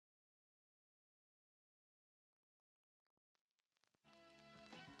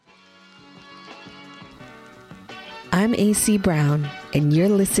I'm AC Brown, and you're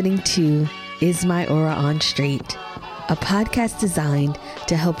listening to Is My Aura On Straight, a podcast designed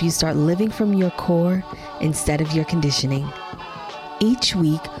to help you start living from your core instead of your conditioning. Each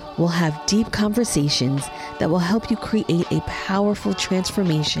week, we'll have deep conversations that will help you create a powerful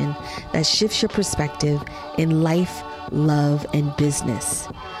transformation that shifts your perspective in life, love, and business,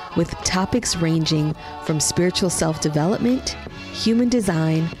 with topics ranging from spiritual self-development, human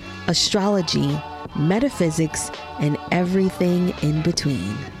design, astrology, metaphysics, and everything in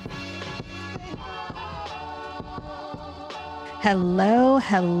between. Hello,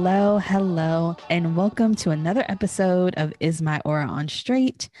 hello, hello, and welcome to another episode of Is My Aura On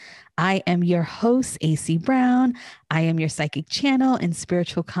Straight? I am your host, AC Brown. I am your psychic channel and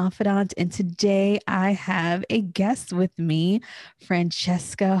spiritual confidant. And today I have a guest with me,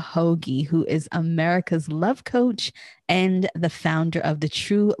 Francesca Hogi, who is America's love coach and the founder of the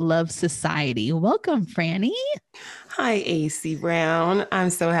True Love Society. Welcome, Franny. Hi, AC Brown. I'm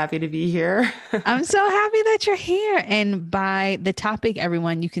so happy to be here. I'm so happy that you're here. And by the topic,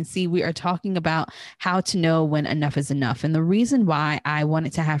 everyone, you can see we are talking about how to know when enough is enough. And the reason why I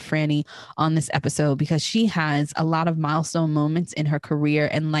wanted to have Franny on this episode, because she has a lot of milestone moments in her career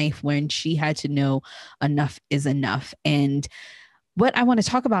and life when she had to know enough is enough. And what I want to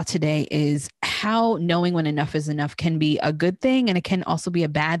talk about today is how knowing when enough is enough can be a good thing, and it can also be a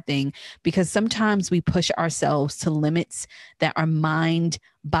bad thing, because sometimes we push ourselves to limits that our mind,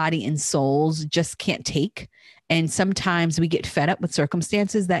 body, and souls just can't take. And sometimes we get fed up with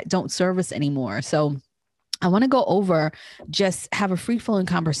circumstances that don't serve us anymore. So I want to go over, just have a free-flowing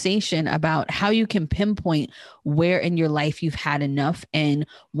conversation about how you can pinpoint where in your life you've had enough and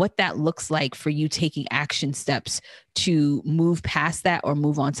what that looks like for you taking action steps to move past that or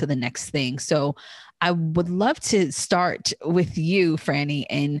move on to the next thing. So I would love to start with you, Franny,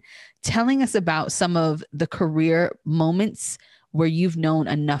 and telling us about some of the career moments where you've known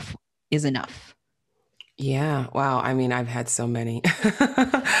enough is enough. Yeah. Wow. I mean, I've had so many.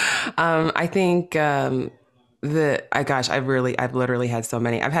 I think I've literally had so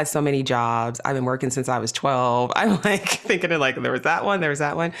many. I've had so many jobs. I've been working since I was 12. I'm like thinking of like, there was that one,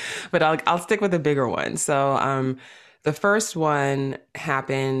 but I'll stick with the bigger one. So, the first one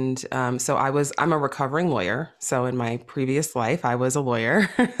happened. So I'm a recovering lawyer. So in my previous life, I was a lawyer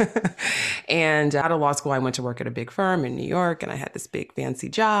and out of law school, I went to work at a big firm in New York, and I had this big fancy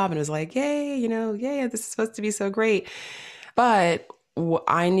job, and it was like, yay, yay, this is supposed to be so great. But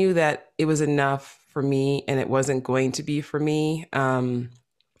I knew that it was enough for me, and it wasn't going to be for me.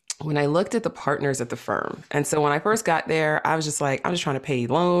 When I looked at the partners at the firm. And so when I first got there, I was just like, I'm just trying to pay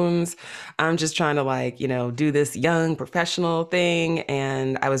loans. I'm just trying to do this young professional thing.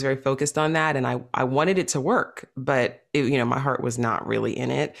 And I was very focused on that. And I wanted it to work, but my heart was not really in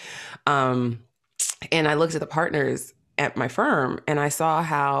it. And I looked at the partners at my firm, and I saw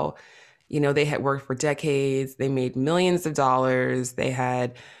how, they had worked for decades. They made millions of dollars. They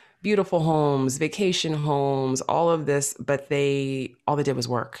had beautiful homes, vacation homes, all of this, but all they did was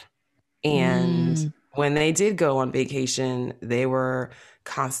work. And when they did go on vacation, they were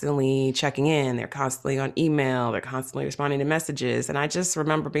constantly checking in. They're constantly on email. They're constantly responding to messages. And I just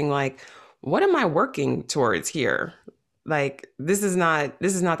remember being like, what am I working towards here? Like, this is not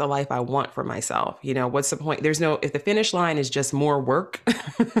the life I want for myself. What's the point? If the finish line is just more work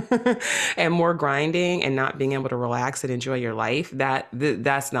and more grinding and not being able to relax and enjoy your life,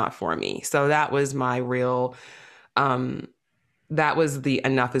 that's not for me. So that was my real, that was the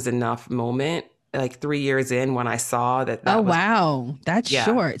enough is enough moment, like 3 years in, when I saw that. Oh, wow. That's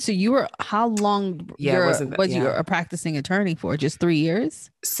short. So how long was you a practicing attorney for? Just 3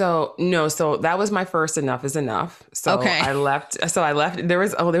 years? So that was my first enough is enough. So okay. I left. There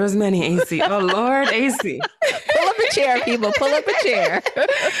was many AC. Oh Lord, AC. Pull up a chair, people. Pull up a chair.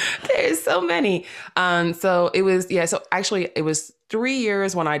 There's so many. So it was, so actually it was 3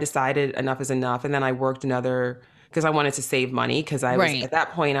 years when I decided enough is enough. And then I worked another, because I wanted to save money, because I was at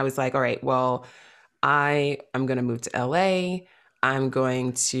that point, I was like, all right, well, I'm going to move to LA. I'm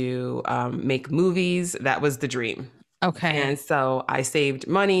going to make movies. That was the dream. Okay. And so I saved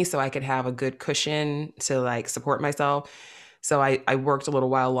money so I could have a good cushion to like support myself. So I worked a little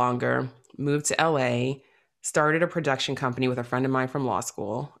while longer, moved to LA, started a production company with a friend of mine from law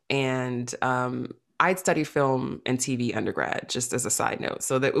school. And I'd studied film and TV undergrad, just as a side note.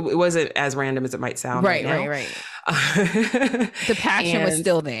 So that it wasn't as random as it might sound. Right. The passion was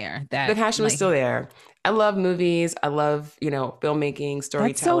still there. The passion was still there. I love movies. I love, filmmaking,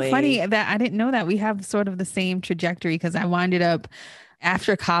 storytelling. That's so funny that I didn't know that we have sort of the same trajectory, because I winded up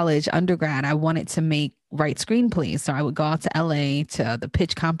after college, undergrad, I wanted to write screenplays. So I would go out to LA to the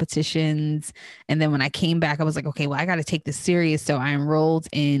pitch competitions. And then when I came back, I was like, okay, well, I got to take this serious. So I enrolled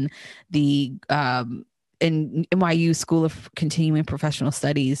in the in NYU School of Continuing Professional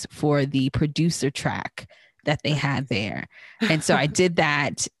Studies for the producer track that they had there. And so I did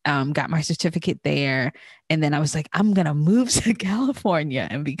that, got my certificate there. And then I was like, I'm going to move to California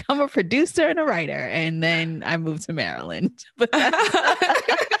and become a producer and a writer. And then I moved to Maryland. But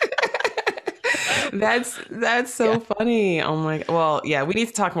That's so funny. Oh my, well, yeah, we need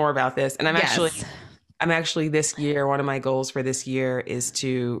to talk more about this. And yes, I'm actually this year, one of my goals for this year is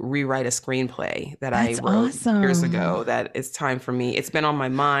to rewrite a screenplay that I that's wrote years awesome. ago. That it's time for me. It's been on my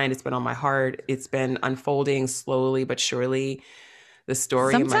mind, it's been on my heart, it's been unfolding slowly but surely, the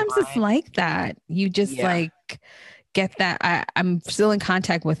story in my Sometimes it's mind. like that. You just Yeah. like get that. I'm still in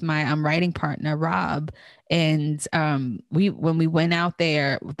contact with my writing partner, Rob. And we when we went out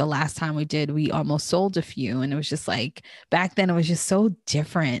there the last time we did, we almost sold a few. And it was just like back then it was just so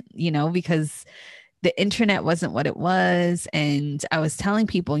different, because the internet wasn't what it was. And I was telling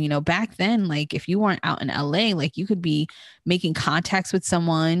people, back then, like if you weren't out in LA, like you could be making contacts with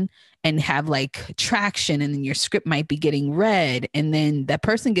someone and have like traction, and then your script might be getting read, and then that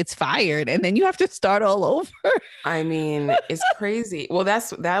person gets fired, and then you have to start all over. I mean, it's crazy. Well,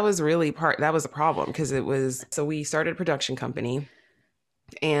 that was really that was a problem because it was, so we started a production company,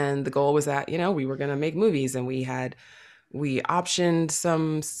 and the goal was that, we were going to make movies, and we optioned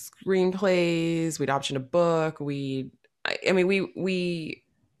some screenplays, we'd optioned a book, I mean,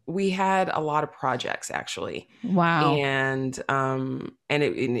 we had a lot of projects actually. Wow. And and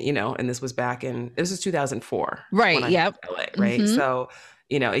this was 2004 when Right. I moved Yep. to LA, right? Mm-hmm. So,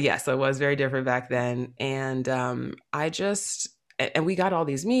 yeah, so it was very different back then. And and we got all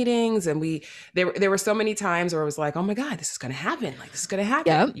these meetings, and there were so many times where I was like, oh my God, this is going to happen. Like, this is going to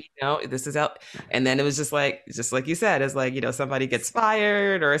happen. Yep. This is out. And then it was just like you said, it's like, somebody gets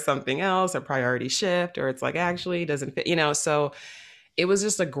fired or something else, or priority shift, or it's like, actually doesn't fit, so it was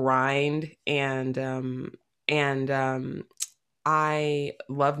just a grind. And I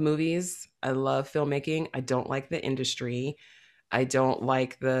love movies. I love filmmaking. I don't like the industry. I don't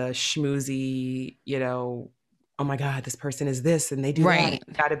like the schmoozy, oh my God, this person is this and they do that. And Right.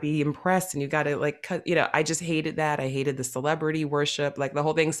 you got to be impressed, and you got to like cut, I just hated that. I hated the celebrity worship, like the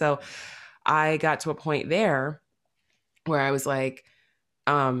whole thing. So I got to a point there where I was like,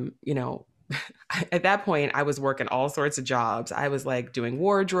 um, you know, at that point I was working all sorts of jobs. I was like doing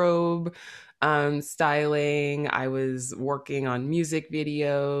wardrobe, styling. I was working on music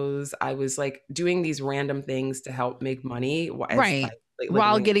videos. I was like doing these random things to help make money as I Right. like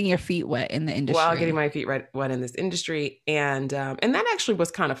While living getting your feet wet in the while getting industry. my feet wet in this industry. And that actually was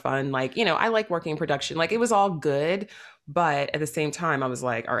kind of fun. Like, I like working in production. Like, it was all good, but at the same time I was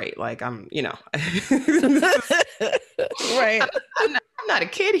like, all right, like Right. I'm not a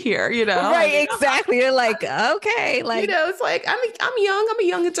kid here, I Right. mean, Exactly. You're like, okay, like, it's like I'm a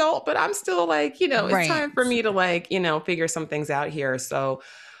young adult, but I'm still like, it's right. time for me to like, figure some things out here. So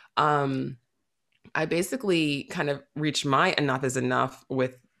um I basically kind of reached my enough is enough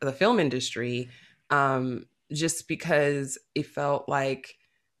with the film industry, just because it felt like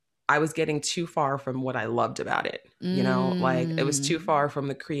I was getting too far from what I loved about it. Like it was too Mm, far from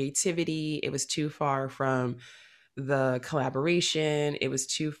the creativity. It was too far from the collaboration. It was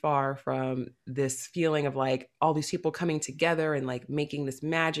too far from this feeling of like all these people coming together and like making this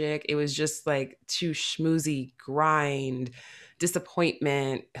magic. It was just like too schmoozy, grind,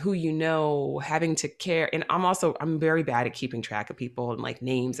 disappointment, having to care. And I'm very bad at keeping track of people and like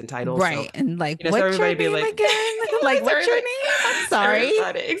names and titles. So, right. And like, so what's your everybody be name like, again? Like, so what's your everybody, name? I'm sorry.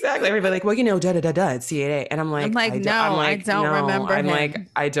 everybody, exactly. Everybody like, well, da da da da, it's CAA. And I'm like, no, I don't remember I'm like, him.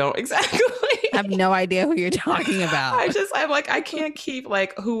 I don't exactly. I have no idea who you're talking about. I'm like, I can't keep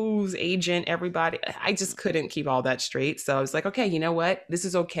like who's agent, everybody. I just couldn't keep all that straight. So I was like, okay, you know what? This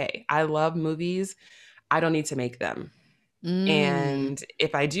is okay. I love movies. I don't need to make them. Mm, And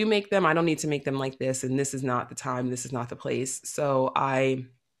if I do make them, I don't need to make them like this. And this is not the time. This is not the place. So I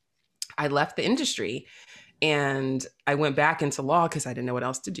left the industry, and I went back into law because I didn't know what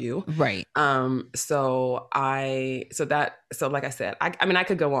else to do. right. So like I said, I mean, I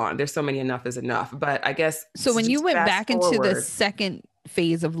could go on. There's so many, enough is enough. But I guess So to when you just went fast back into the forward, second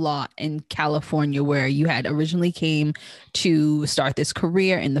phase of law in California, where you had originally came to start this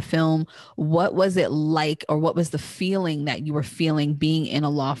career in the film, what was it like, or what was the feeling that you were feeling being in a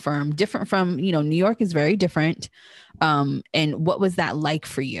law firm? Different from, New York is very different. And what was that like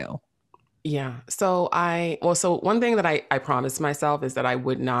for you? Yeah. So one thing that I promised myself is that I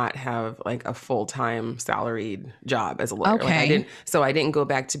would not have like a full-time salaried job as a lawyer. Like Okay. I didn't go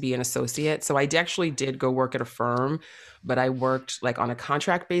back to be an associate. So actually did go work at a firm, but I worked like on a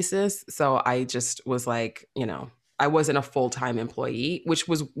contract basis. So I just was like, I wasn't a full-time employee, which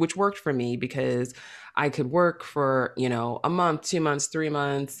worked for me because I could work for, a month, 2 months, 3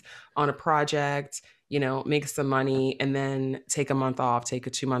 months on a project, make some money and then take a month off, take a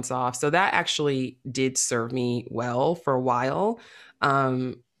 2 months off. So that actually did serve me well for a while.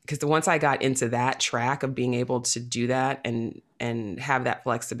 Because once I got into that track of being able to do that and have that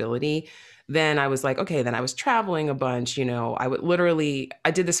flexibility, then I was like, okay, then I was traveling a bunch,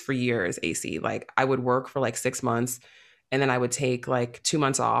 I did this for years, AC. Like I would work for like 6 months and then I would take like 2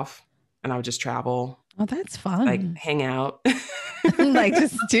 months off and I would just travel, Oh, that's like fun. hang out. Like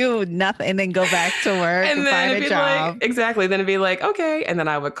just do nothing and then go back to work And and then find it'd a be like, job. exactly. Then it'd be like, okay. And then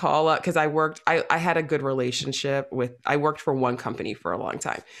I would call up because I had a good relationship I worked for one company for a long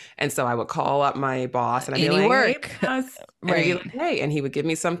time. And so I would call up my boss and I'd be Any like, hey, work. boss. And he'd be Right. like, hey. And he would give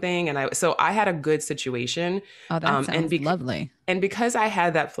me something. So I had a good situation. Oh, that Um, and, sounds bec- lovely. and because I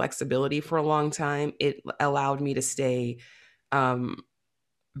had that flexibility for a long time, it allowed me to stay um,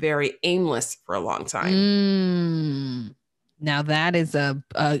 very aimless for a long time. Mm. Now that is a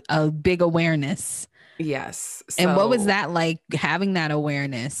big awareness. Yes. And what was So that like having that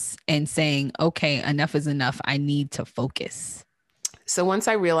awareness and saying, okay, enough is enough. I need to focus. so once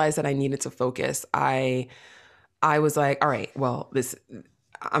I realized that I needed to focus, I was like, all right, well, this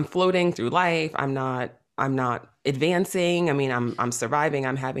I'm floating through life. I'm not advancing. I mean, I'm surviving.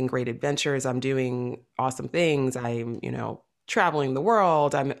 I'm having great adventures. I'm doing awesome things. I'm, traveling the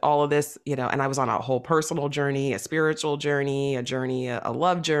world. I'm all of this, and I was on a whole personal journey, a spiritual journey, a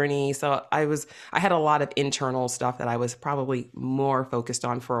love journey. So I had a lot of internal stuff that I was probably more focused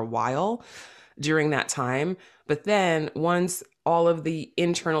on for a while during that time. But then once all of the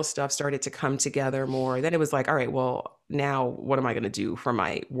internal stuff started to come together more, then it was like, all right, well, now what am I going to do for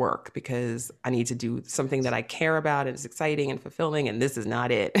my work? Because I need to do something that I care about and is exciting and fulfilling, and this is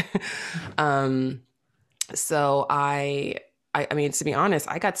not it. um, so I mean, to be honest,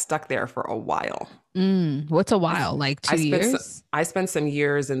 I got stuck there for a while. What's a I, while? Like I two spent some, years? I spent some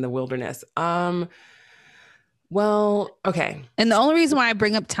years in the wilderness. Well, okay. And the only reason why I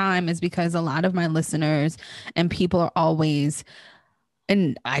bring up time is because a lot of my listeners and people are always,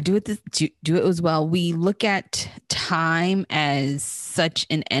 and I do it do it as well. We look at time as such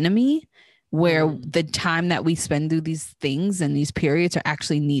an enemy, where Mm, the time that we spend through these things and these periods are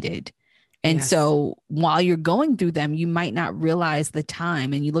actually needed. And yes. so while you're going through them, you might not realize the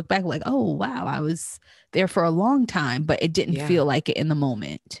time, and you look back like, oh wow, I was there for a long time, but it didn't Yeah. feel like it in the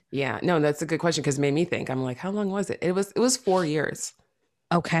moment. Yeah, no, that's a good question because it made me think. I'm like, how long was it? It was 4 years.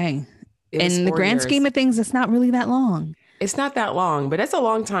 Okay. It was In the four grand scheme years. of things, it's not really that long. It's not that long, but it's a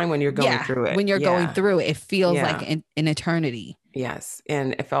long time when you're going Yeah. through it. When you're going Yeah, through it, it feels like yeah, an eternity. yes.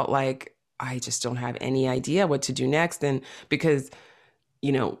 And it felt like I just don't have any idea what to do next. And because,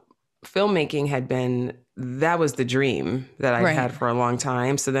 you know, filmmaking that was the dream that I'd Right. had for a long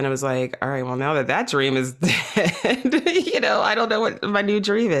time. So then it was like, all right, well, now that that dream is dead, I don't know what my new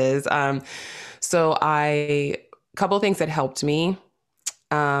dream is. So couple of things that helped me.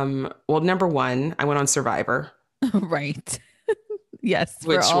 Well, number one, I went on Survivor, Right. Yes, for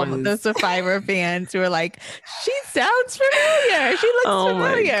which all the was, Survivor fans who are like, she sounds familiar. She looks oh my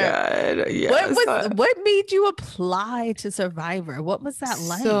familiar. God. What Yes. was what made you apply to Survivor? What was that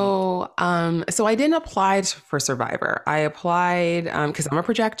like? So I didn't apply for Survivor. I applied because I'm a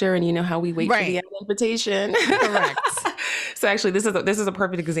projector, and you know how we wait for the Right. end invitation. Correct. So actually, this is a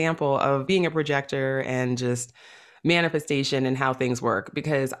perfect example of being a projector and just manifestation and how things work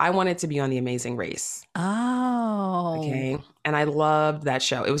because I wanted to be on The Amazing Race. Oh, Okay. And I loved that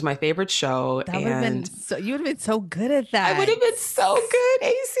show. It was my favorite show. that would have been And so you would have been so good at I would that. have been so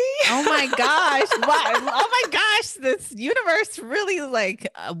good, Oh my AC. gosh. Why? Oh my gosh. This universe really like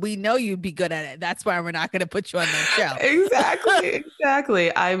we know you'd be good at it. That's why we're not going to put you on that show. Exactly.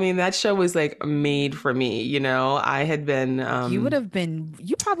 Exactly. I mean, that show was like made for me. I had been,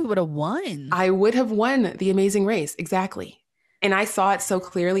 You probably would have won. I would have won The Amazing Race. Exactly. And I saw it so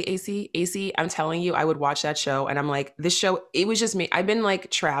clearly, AC. AC, I'm telling you, I would watch that show and I'm like, this show, it was just me. I've been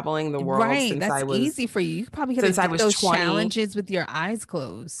like traveling the world Right. That's easy for you. You probably could since have I did was those 20. challenges with your eyes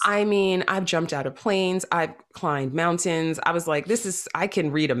closed. I mean, I've jumped out of planes, I've climbed mountains. I was like, I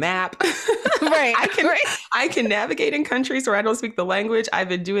can read a map. Right. I can Right. I can navigate in countries where I don't speak the language. I've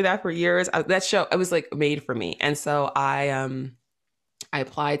been doing that for years. That show, it was like made for me. And so I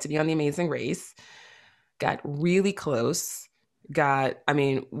applied to be on The Amazing Race, got really close,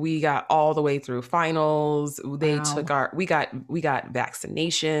 we got all the way through finals. They Wow. took we got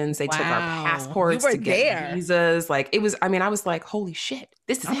vaccinations. They took our Wow. You passports were to get there. visas. Like it was, I was like, holy shit,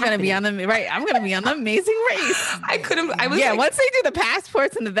 this is I'm gonna be happening. on the right. I'm gonna be on the Amazing Race. I couldn't, I was Yeah, like, once they do the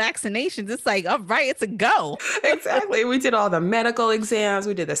passports and the vaccinations, it's like, all right, it's a go. exactly. We did all the medical exams,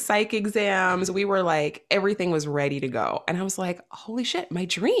 we did the psych exams. We were like, everything was ready to go. And I was like, holy shit, my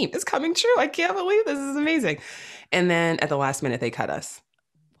dream is coming true. I can't believe this is amazing. And then at the last minute, they cut us.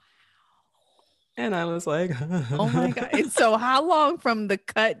 And I was like, Oh my God. And so how long from the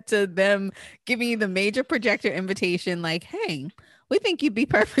cut to them giving you the major projector invitation, like, hey, we think you'd be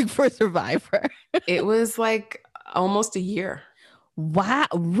perfect for Survivor? it was like almost a year. Wow,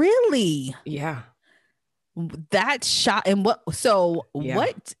 really? Yeah. That shot and Yeah.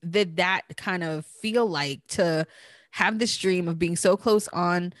 what did that kind of feel like to have this dream of being so close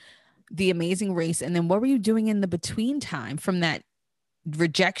on the Amazing Race? And then what were you doing in the between time from that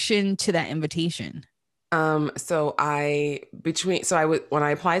rejection to that invitation? When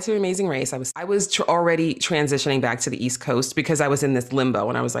I applied to Amazing Race, I was already transitioning back to the East Coast because I was in this limbo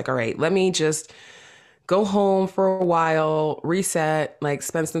and I was like, all right, let me just go home for a while, reset, like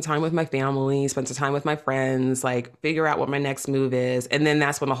spend some time with my family, spend some time with my friends, like figure out what my next move is. And then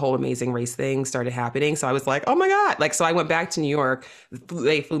that's when the whole Amazing Race thing started happening. So I was like, oh my God. Like, so I went back to New York.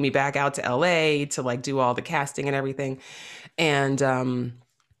 They flew me back out to LA to like do all the casting and everything. And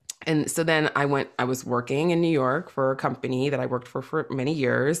so then I was working in New York for a company that I worked for many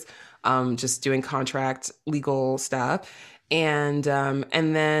years, just doing contract legal stuff. And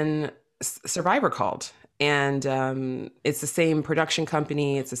then Survivor called. And it's the same production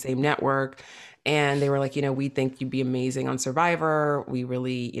company, it's the same network. And they were like, we think you'd be amazing on Survivor. We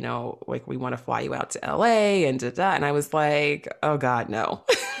really, like we want to fly you out to LA and da da. And I was like, oh God, no.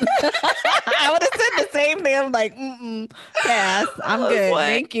 I would have said the same thing. I'm like, mm-mm, pass. I'm good.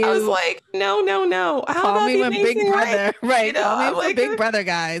 Thank I was you. like, no, no, no. How Call about me the when Big Amazing Race? Brother. Right. Call me I'm when like, Big Brother,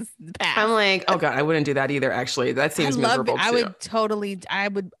 guys. Pass. oh God, I wouldn't do that either. Actually, that I seems love miserable I too. would totally I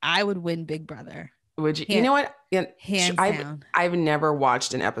would win Big Brother. Would you? You Hand, know what? Yeah, hands I've down. I've never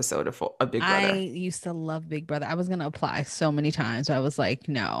watched an episode of Big I Brother. used to love Big Brother. I was gonna apply so many times. I was like,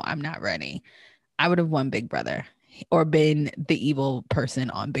 no, I'm not ready. I would have won Big Brother or been the evil person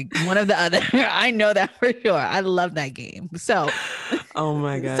on Big one of the other. I know that for sure. I love that game. So Oh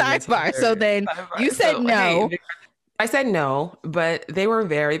my God, that's sidebar. So hilarious. then you said So hey, no. I said no, but they were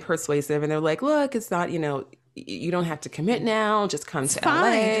very persuasive, and they're like, "Look, it's not, you don't have to commit now. Just come It's to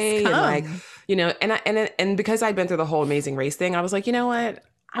fine. Just LA." And like, come. and because I'd been through the whole Amazing Race thing, I was like, you know what?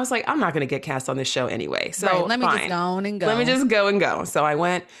 I was like, I'm not going to get cast on this show anyway, Right. so Let me just fine. go on and Let me go. just go and go. So I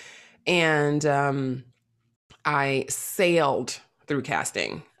went, and I sailed through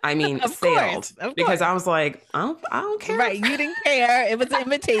casting. I mean, Of course. sailed Of because course. I was like, I don't care. Right. You didn't care. It was an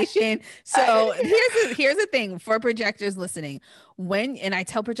invitation. I So didn't care. here's the thing for projectors listening. When and I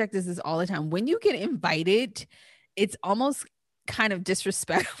tell projectors this all the time, when you get invited, it's almost kind of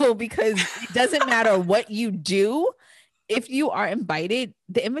disrespectful because it doesn't matter what you do. If you are invited,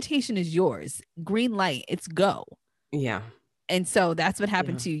 the invitation is yours. Green light, it's go. Yeah, And so that's what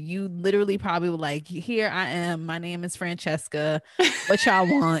happened yeah. to you. You literally probably were like, here I am. My name is Francesca. What y'all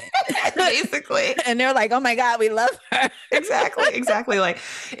want? Basically. And they're like, oh my God, we love her. Exactly. Like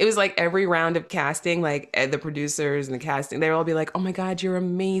it was like every round of casting, like the producers and the casting, they would all be like, "Oh my God, you're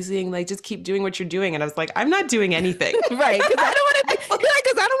amazing! Like just keep doing what you're doing." And I was like, "I'm not doing anything." Right. Because I don't want to be, you're like,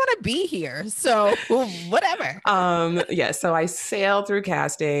 because I don't want to be here. So whatever. Yeah. So I sailed through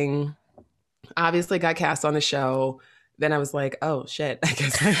casting. Obviously, got cast on the show. Then I was like, "Oh shit! I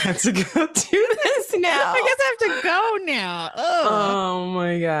guess I have to go do this now." I guess I have to go now. Oh, Oh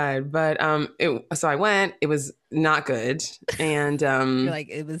my God. But so I went, it was not good. And you're like,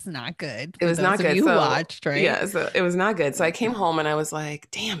 it was not good it for was those not of good. you who So watched, right? yeah, so it was not good. So I came home and I was like,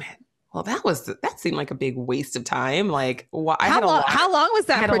 damn it. Well, that seemed like a big waste of time. Like How long was I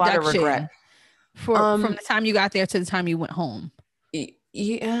that had a lot of regret. production for from Um, the time you got there to the time you went home?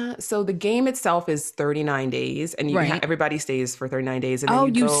 yeah. So the game itself is 39 days, and Right. everybody stays for 39 days, and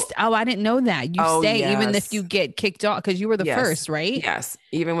then you go. Oh, I didn't know that. You Oh stay even if yes, you get kicked off because you were the yes, first, right? yes.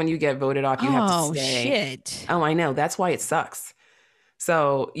 Even when you get voted off, you have to Oh stay. shit. Oh, I know. That's why it sucks.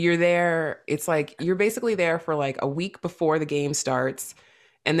 So you're there. It's like you're basically there for like a week before the game starts,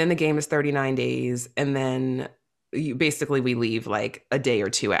 and then the game is 39 days, and then we leave like a day or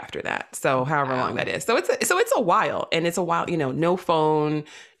two after that. So however long Wow. that is. So it's a while, and it's a while. No phone,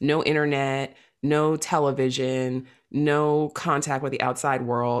 no internet, no television, no contact with the outside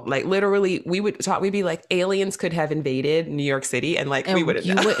world. Like literally, we would talk. We'd be like aliens could have invaded New York City, and like we And wouldn't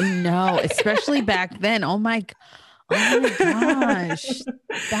you know. wouldn't know, especially back then. Oh my gosh.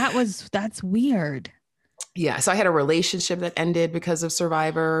 That's weird. Yeah. So I had a relationship that ended because of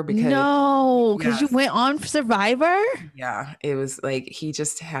Survivor because No, because you yes. went on Survivor. Yeah, it was like he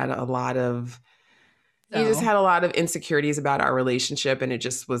just So, had a lot of insecurities about our relationship, and it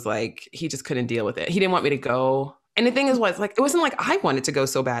just was like he just couldn't deal with it. He didn't want me to go. And the thing is was like it wasn't like I wanted to go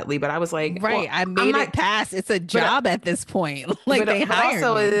so badly, but I was like, right. well, I I'm made not it past. It's a but job at this point. Like they but hired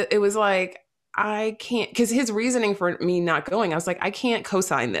also me. it was like I can't because his reasoning for me not going, I was like, I can't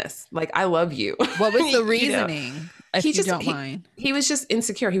co-sign this. Like I love you. What was the You know, reasoning, he if you just don't mind? he was just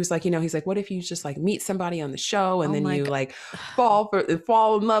insecure. He was like, he's like, what if you just like meet somebody on the show and Oh then my you God. like fall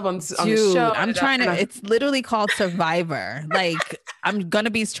in love on the show Dude, I'm trying and to, it's literally called Survivor. Like, I'm gonna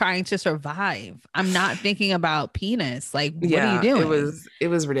be trying to survive. I'm not thinking about penis. Like, what are you yeah, doing? it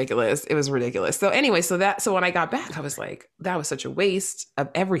was ridiculous. It was ridiculous. So anyway, so when I got back, I was like, that was such a waste of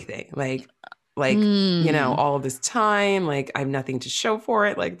everything. Hmm. All of this time, like I have nothing to show for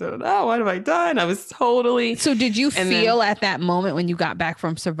it. Like, oh, what have I done? I was totally So did you and then feel at that moment when you got back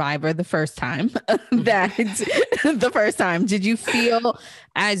from Survivor the first time that the first time, did you feel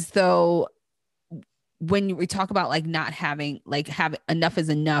as though when we talk about like not having like have enough is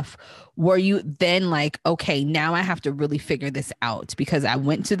enough, were you then like, okay, now I have to really figure this out because I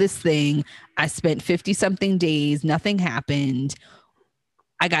went to this thing, I spent 50 something days, nothing happened.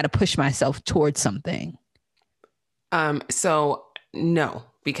 I got to push myself towards something. so no,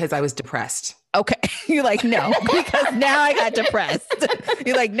 because I was depressed. Okay. You're like, no, because now I got depressed.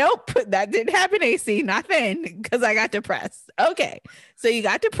 You're like, nope, that didn't happen, AC, not then, because I got depressed. Okay. So you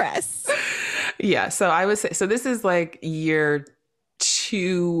got depressed. Yeah, so I was so this is like year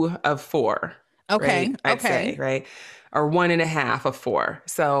 2 of 4, Okay. right? I'd say, Okay. right? Or 1.5 of 4.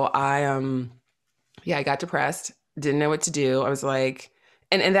 So yeah, I got depressed, didn't know what to do. I was like,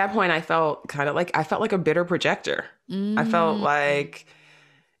 and at that point I felt I felt like a bitter projector. I felt Mm, like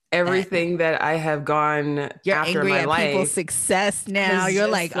that everything that I have gone you're after in angry my at people's life success now. was You're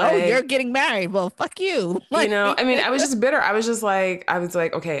like, just oh, you're like, getting married. Well, fuck you. Like, I mean, I was just bitter. I was like,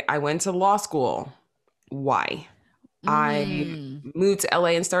 okay, I went to law school. Why? I mm. moved to LA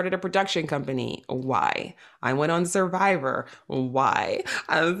and started a production company. Why? I went on Survivor. Why?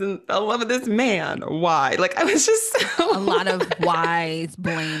 Fell in love with this man. Why? Like I was just A lot of whys,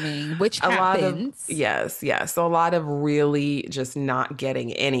 blaming, which a lot of happens. yes. So a lot of really just not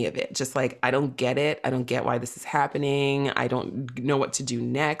getting any of it. Just like I don't get it. I don't get why this is happening. I don't know what to do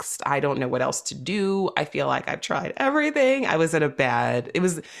next. I don't know what else to do. I feel like I've tried everything. I was in a bad. It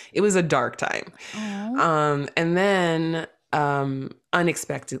was a dark time. Oh. And then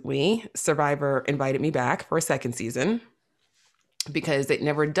unexpectedly, Survivor invited me back for a second season because they'd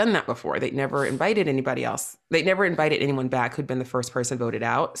never done that before. They'd never invited anybody else. They'd never invited anyone back who'd been the first person voted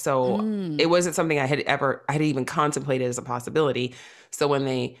out. So it Mm. wasn't something I had even contemplated as a possibility. So when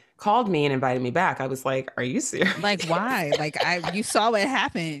they called me and invited me back, I was like, "Are you serious?" Like, why? Like, you saw what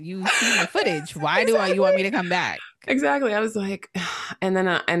happened. You seen the footage. Why do you want me Exactly. to come back? Exactly. I was like, and then,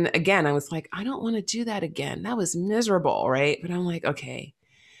 and again, I was like, I don't want to do that again. That was miserable, right? But I'm like, okay,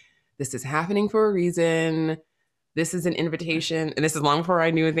 this is happening for a reason. This is an invitation. And this is long before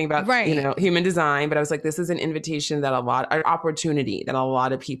I knew anything about, Right. human design. But I was like, this is an invitation that an opportunity that a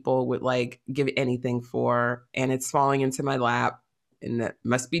lot of people would like give anything for. And it's falling into my lap. And that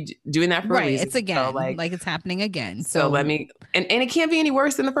must be doing that for a Right. reason. It's So again, like, like it's happening again. so let So me, and it can't be any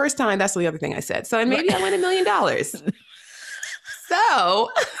worse than the first time. That's the other thing I said. So, and maybe I win $1 million. So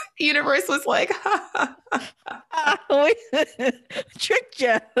the universe was like, tricked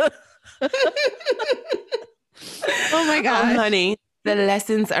you. Oh my oh, gosh. honey, the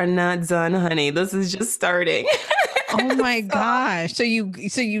lessons are not done, honey. This is just starting. Oh my So gosh. So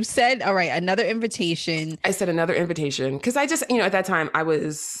you said, all right, another invitation. I said another invitation because I just, at that time I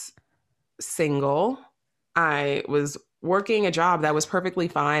was single. I was working a job that was perfectly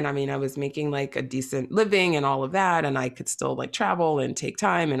fine. I mean, I was making like a decent living and all of that. And I could still like travel and take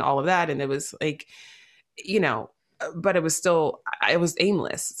time and all of that. And it was like, you know, but it was still, I was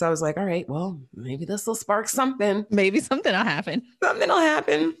aimless. So I was like, all right, well, maybe this will spark something. Maybe something will happen. Something will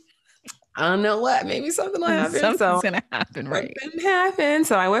happen. I don't know what. Maybe something will happen. Something's So gonna happen, right? something happened.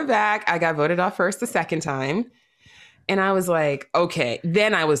 So I went back. I got voted off first the second time. And I was like, okay.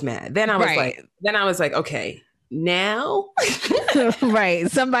 Then I was mad. Right. Then I was like, okay, now,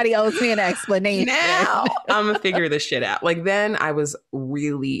 Right. Somebody owes me an explanation. now I'm gonna figure this shit out. Like then I was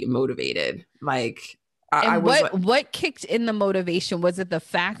really motivated. Like I And was like, what kicked in the motivation? Was it the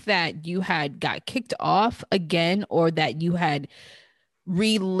fact that you had got kicked off again, or that you had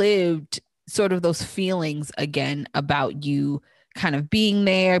relived sort of those feelings again about you kind of being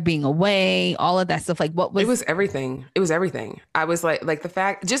there, being away, all of that stuff? Like what It was was everything. It was everything. I was like the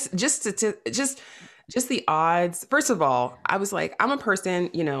fact, just the odds. First of all, I was like, I'm a person,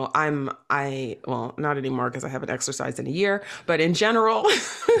 well, not anymore because I haven't exercised in a year, but in general,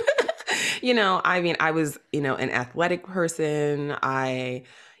 I mean, I was, an athletic person.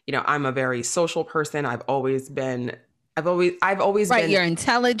 I'm a very social person. I've always right? been, You're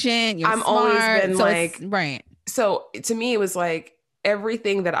intelligent, you're I'm always smart. been So it's like, right. so to me, it was like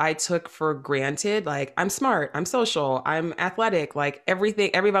everything that I took for granted. Like, I'm smart, I'm social, I'm athletic, like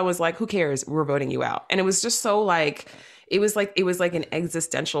everything, everybody was like, who cares? We're voting you out. And it was just so like an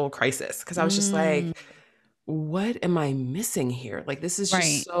existential crisis because I was just Mm, like, what am I missing here? Like, this is just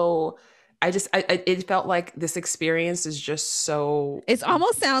right. so, it felt like this experience is just so, It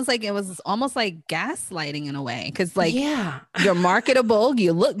almost sounds like it was almost like gaslighting in a way. Cause like yeah. you're marketable,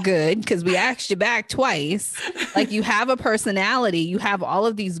 you look good because we asked you back twice. Like you have a personality, you have all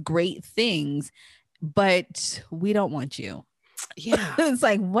of these great things, but we don't want you. Yeah. It's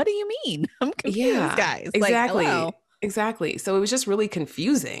like, what do you mean? I'm confused, Yeah, guys. Like, exactly. hello. Exactly. So it was just really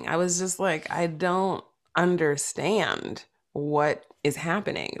confusing. I was just like, I don't understand what is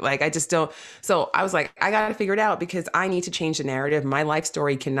happening. Like, I just don't. So I was like, I got to figure it out because I need to change the narrative. My life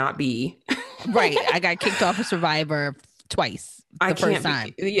story cannot be. Right. I got kicked off of Survivor twice I the first can't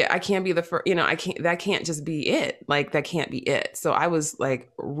time. be, yeah, I can't be the first, I can't, that can't just be it. Like, that can't be it. So I was like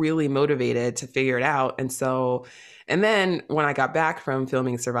really motivated to figure it out. And then when I got back from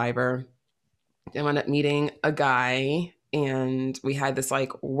filming Survivor, I wound up meeting a guy and we had this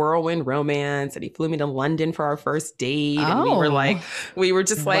like whirlwind romance and he flew me to London for our first date and Oh, we were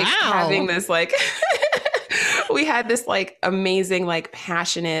just like having wow. this like we had this like amazing like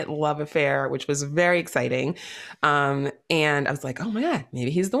passionate love affair which was very exciting. And I was like, oh my god,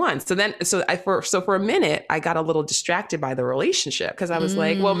 maybe he's the one. So for a minute I got a little distracted by the relationship because I was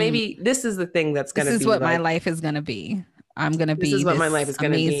like, well, Mm, maybe this is the thing that's going this to is be what my like, life is going to be. I'm going to this is be what my life this is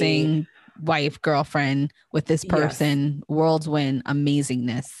going to be. amazing wife, girlfriend with this Yes. person, world's win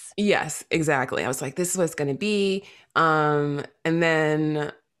amazingness. Yes, exactly. I was like, this is what it's going to be. And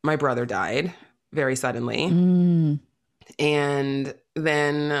then my brother died very suddenly. Mm, And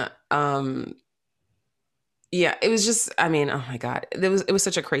then, yeah, it was just, I mean, oh my God, it was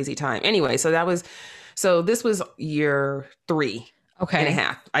such a crazy time. Anyway, so this was year three and a okay.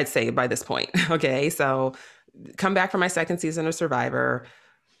 half, I'd say by this point. Okay. So come back from my second season of Survivor,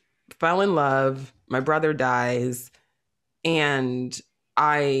 fell in love, my brother dies, and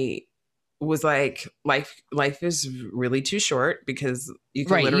I was like, life is really too short because you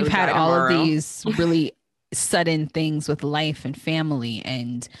could Right. You've literally had die all of tomorrow. these really sudden things with life and family,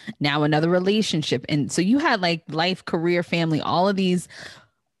 and now another relationship. And so you had like life, career, family, all of these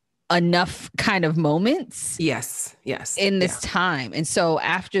enough kind of moments Yes, yes, in this yeah. time. And so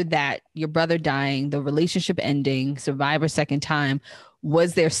after that, your brother dying, the relationship ending, Survivor second time,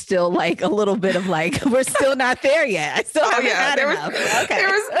 was there still like a little bit of like, we're still not there yet? I still Oh haven't yeah, had there was enough. there Okay.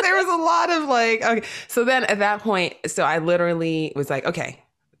 was there was a lot of like, okay. So then at that point, so I literally was like, okay,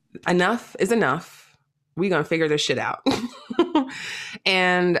 enough is enough. We're gonna figure this shit out.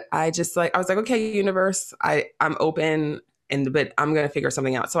 And I was like, okay, universe, I'm open but I'm gonna figure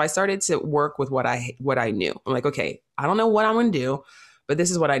something out. So I started to work with what I knew. I'm like, okay, I don't know what I'm gonna do, but this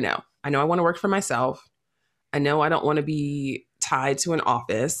is what I know. I know I want to work for myself. I know I don't want to be tied to an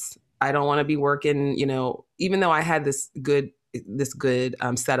office. I don't want to be working, even though I had this good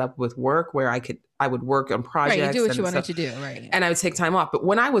setup with work where I would work on Right. You do projects what you and wanted stuff, to do. Right. and I would take time off. But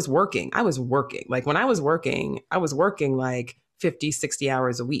when I was working, I was working. Like when I was working like 50, 60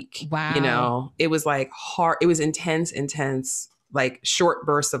 hours a week. Wow. It was like hard. It was intense, like short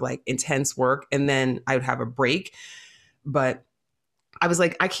bursts of like intense work. And then I would have a break. But I was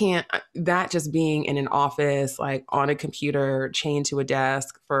like, I can't, that just being in an office, like on a computer, chained to a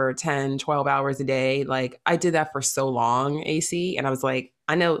desk for 10, 12 hours a day. Like I did that for so long, AC. And I was like,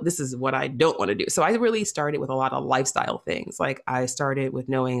 I know this is what I don't want to do. So I really started with a lot of lifestyle things. Like I started with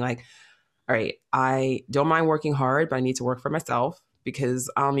knowing like, all right, I don't mind working hard, but I need to work for myself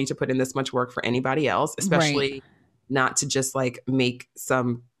because I don't need to put in this much work for anybody else, Right. especially not to just like make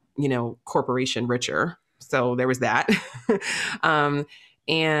some, corporation richer. So there was that. um,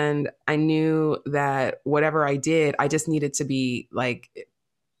 and I knew that whatever I did, I just needed to be like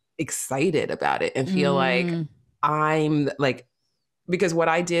excited about it and feel like Mm, I'm like, because what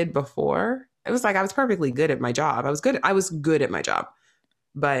I did before, it was like I was perfectly good at my job. I was good at my job,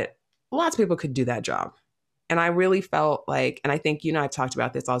 but lots of people could do that job. And I really felt like, and I think, I've talked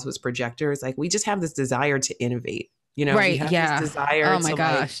about this also as projectors, like we just have this desire to innovate. You know, we Right. have this Yeah. desire Oh my to like,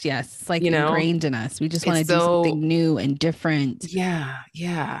 gosh. Yes. It's like you know, ingrained in us. We just want it's to do something so, new and different. yeah,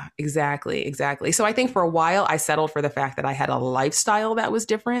 yeah, exactly, exactly. So I think for a while I settled for the fact that I had a lifestyle that was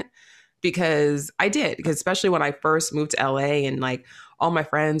different because I did, because especially when I first moved to LA and like all my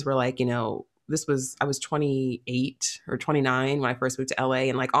friends were like, I was 28 or 29 when I first moved to LA,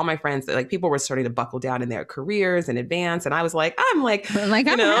 and like all my friends, like people were starting to buckle down in their careers and advance, and I was like, I'm like, Like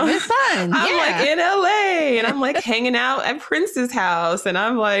I'm having fun. I'm like Yeah. in LA and I'm like hanging out at Prince's house, and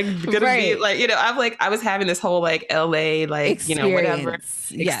I'm like gonna be Right. like, I was having this whole like LA, like, whatever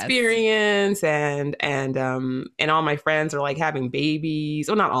Experience. Yes. experience, and all my friends are like having babies.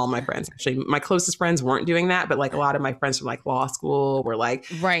 Well, not all my friends, actually. My closest friends weren't doing that, but like a lot of my friends from like law school were like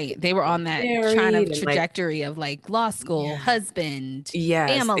Right. They were on that kind married of and like, trajectory of like law school, yeah. husband, Yes,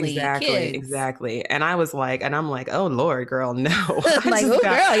 family, exactly, kids. exactly. And I was like, and I'm like, oh Lord, girl, no. I Like, just oh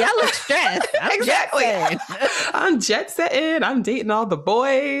got girl, y'all look stressed. I'm jet exactly. setting. I'm jet setting. I'm dating all the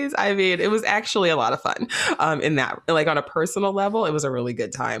boys. I mean, it was actually a lot of fun. In that, like on a personal level, it was a really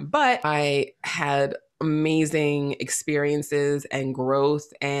good time. But I had amazing experiences and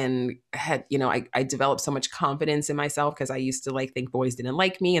growth, and had, I developed so much confidence in myself because I used to like think boys didn't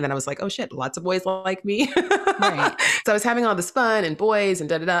like me, and then I was like, oh shit, lots of boys like me. Right. So I was having all this fun and boys and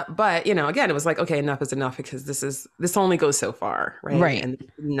da da da, but again, it was like, okay, enough is enough, because this only goes so far, right? Right. And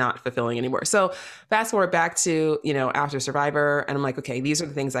not fulfilling anymore. So fast forward back to after Survivor, and I'm like, okay, these are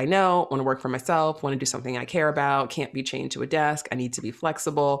the things I know. Want to work for myself, want to do something I care about, can't be chained to a desk, I need to be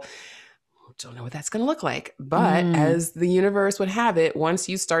flexible. Don't know what that's going to look like. But Mm. as the universe would have it, once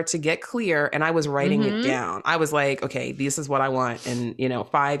you start to get clear, and I was writing it Mm-hmm. down, I was like, okay, this is what I want. In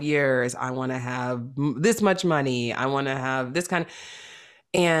 5 years, I want to have this much money. I want to have this kind of,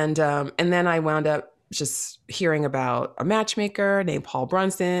 and then I wound up just hearing about a matchmaker named Paul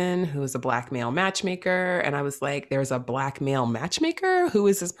Brunson, who is a black male matchmaker. And I was like, there's a black male matchmaker? Who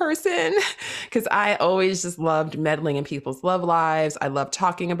is this person? Because I always just loved meddling in people's love lives. I love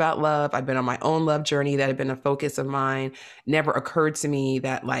talking about love. I've been on my own love journey that had been a focus of mine. Never occurred to me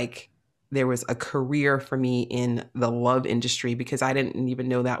that like there was a career for me in the love industry, because I didn't even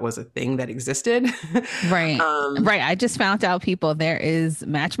know that was a thing that existed. Right. Right. I just found out, people, there is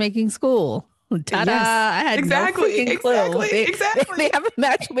matchmaking school. Ta-da! Yes, I had no exactly, freaking clue. exactly, They exactly. have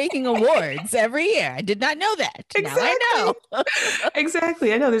matchmaking awards every year. I did not know that. Now I Exactly. know.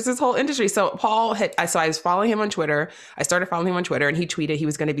 Exactly. I know there's this whole industry. So so I was following him on Twitter. I started following him on Twitter, and he tweeted he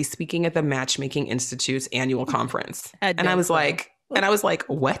was going to be speaking at the Matchmaking Institute's annual conference. I had And I no was clue. like,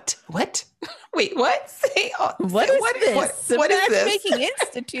 what? What? Wait, what? What is What, this? A what is this? matchmaking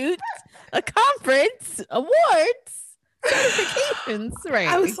institute, a conference, awards, certifications. I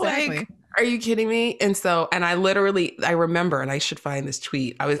Right. was Exactly. like, are you kidding me? And I remember, and I should find this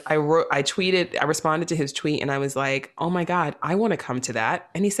tweet. I responded to his tweet, and I was like, oh my God, I want to come to that.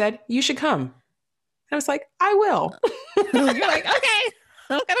 And he said, you should come. And I was like, I will. You're like, okay,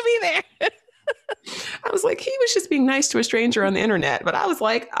 I'm gonna be there. I was like, he was just being nice to a stranger on the internet. But I was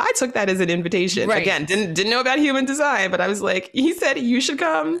like, I took that as an invitation. Right. Again, didn't know about human design, but I was like, he said you should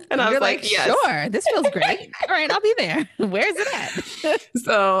come. And I was You're like, yes. sure, this feels great. All right, I'll be there. Where's it at?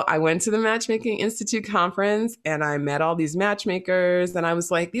 So I went to the Matchmaking Institute conference, and I met all these matchmakers. And I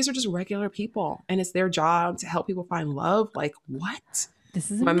was like, these are just regular people, and it's their job to help people find love. Like, what? This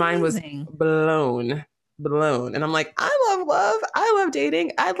is My mind was amazing. blown. And I'm like, I love love. I love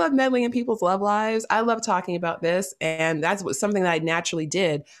dating. I love meddling in people's love lives. I love talking about this. And something that I naturally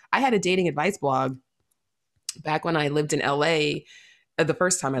did. I had a dating advice blog back when I lived in LA, the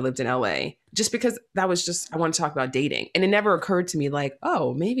first time I lived in LA, just because that was just, I want to talk about dating. And it never occurred to me like,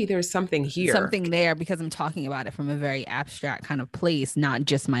 oh, maybe there's something here. Something there, because I'm talking about it from a very abstract kind of place, not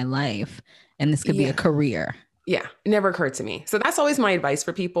just my life. And this could be a career. Yeah, it never occurred to me. So that's always my advice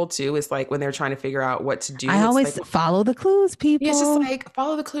for people too, is like when they're trying to figure out what to do. I always like, follow the clues, people. Yeah, it's just like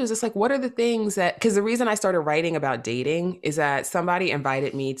follow the clues. It's like, what are the things that, because the reason I started writing about dating is that somebody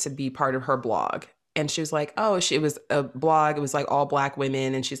invited me to be part of her blog. And she was like, oh, it was a blog. It was like all black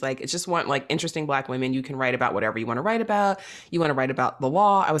women. And she's like, it's just want like interesting black women. You can write about whatever you want to write about. You want to write about the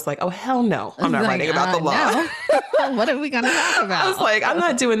law. I was like, oh, hell no. I'm not writing about the law. No. What are we going to talk about? I was like, I'm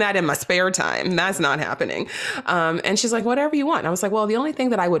not doing that in my spare time. That's not happening. And she's like, whatever you want. And I was like, well, the only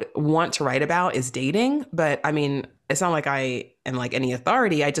thing that I would want to write about is dating. But I mean, it's not like I am like any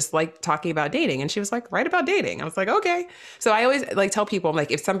authority. I just like talking about dating. And she was like, write about dating. I was like, okay. So I always like tell people,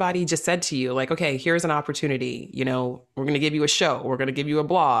 like, if somebody just said to you, like, okay, here's an opportunity, we're going to give you a show. We're going to give you a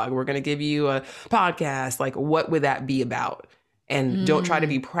blog. We're going to give you a podcast. Like, what would that be about? And don't try to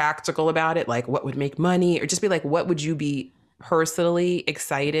be practical about it. Like, what would make money? Or just be like, what would you be personally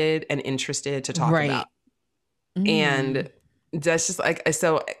excited and interested to talk about? And that's just like,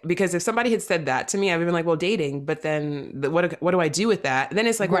 so because if somebody had said that to me, I'd have been like, well, dating, but then what do I do with that? And then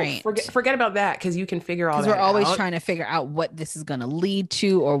it's like, well, Right. forget about that, because you can figure all Because that we're always out. trying to figure out what this is going to lead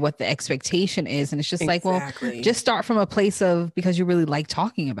to or what the expectation is. And it's just like, well, Exactly. just start from a place of because you really like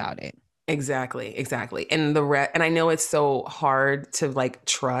talking about it. Exactly. And and I know it's so hard to like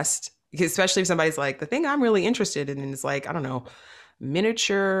trust, especially if somebody's like, the thing I'm really interested in is like, I don't know,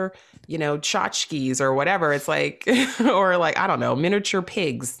 miniature, tchotchkes or whatever. It's like, or like, I don't know, miniature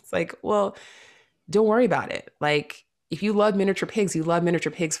pigs. It's like, well, don't worry about it. Like, if you love miniature pigs, you love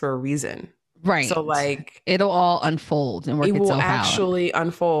miniature pigs for a reason. Right. So like, It'll all unfold and it work will itself out. actually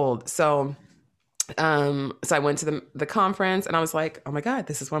unfold. So I went to the conference and I was like, oh my God,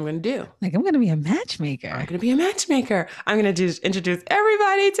 this is what I'm going to do. Like, I'm going to be a I'm matchmaker. going to be a matchmaker. I'm going to introduce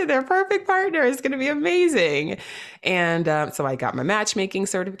everybody to their perfect partner. It's going to be amazing. And so I got my matchmaking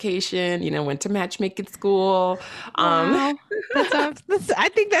certification, went to matchmaking school. Wow. I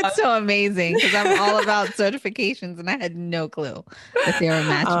think that's so amazing because I'm all about certifications and I had no clue that there were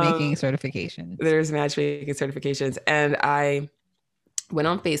matchmaking certifications. There's matchmaking certifications. And I went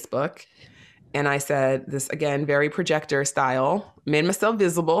on Facebook and I said this again, very projector style, made myself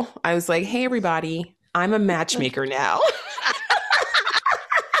visible. I was like, hey, everybody, I'm a matchmaker now.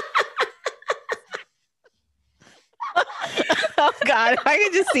 Oh God, if I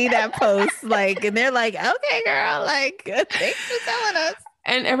could just see that post, like, and they're like, okay, girl, like, thanks for telling us.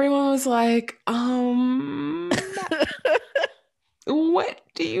 And everyone was like, what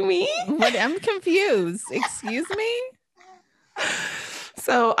do you mean? What? I'm confused. Excuse me?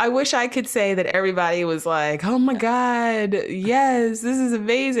 So I wish I could say that everybody was like, oh my God, yes, this is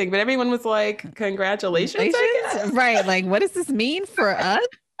amazing. But everyone was like, congratulations. Right. Like, what does this mean for us?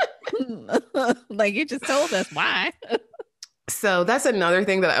 Like, you just told us why. So that's another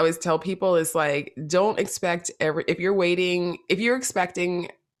thing that I always tell people is like, don't expect if you're waiting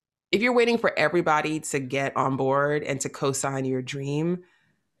for everybody to get on board and to co-sign your dream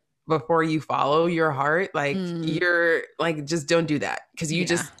before you follow your heart, like you're like, just don't do that. Cause you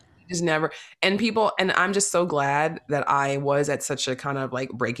just never, and I'm just so glad that I was at such a kind of like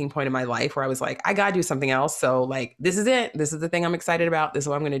breaking point in my life where I was like, I gotta do something else. So like, this is it. This is the thing I'm excited about. This is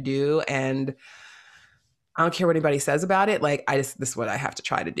what I'm going to do. And I don't care what anybody says about it. Like, this is what I have to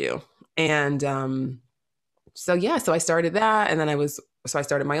try to do. And so I started that. And then I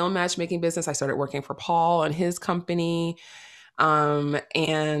started my own matchmaking business. I started working for Paul and his company. And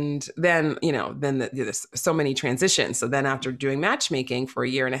then, there's so many transitions. So then after doing matchmaking for a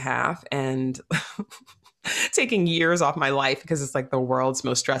year and a half and taking years off my life because it's like the world's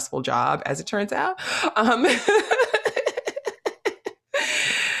most stressful job, as it turns out.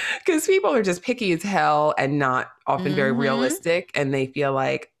 Because people are just picky as hell and not often very realistic. And they feel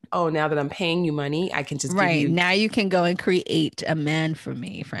like, oh, now that I'm paying you money, I can just give you. Now you can go and create a man for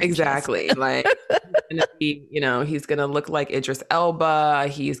me, Frances. Exactly. Like, he's going to look like Idris Elba.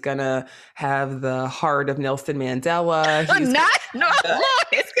 He's going to have the heart of Nelson Mandela.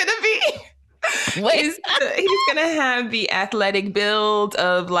 It's going to be. Wait. He's gonna have the athletic build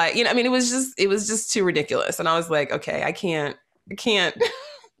of like, it was just too ridiculous. And I was like, okay, I can't.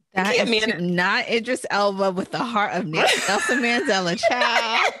 That is not Idris Elba with the heart of Nelson Mandela,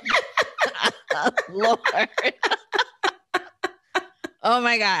 child. Lord. Oh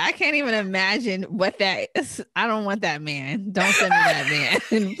my God. I can't even imagine what that is. I don't want that man. Don't send me that man,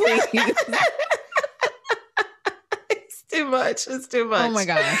 please. It's too much. Oh my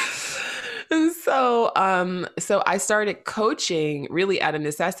God. So I started coaching really out of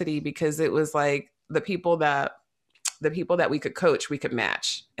necessity because it was like the people that we could coach, we could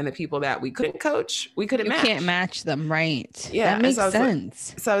match. And the people that we couldn't coach, we couldn't match. You can't match them, right? Yeah. That makes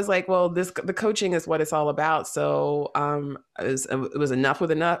sense. So I was like, well, the coaching is what it's all about. So it was enough with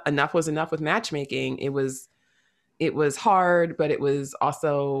enough. Enough was enough with matchmaking. It was hard, but it was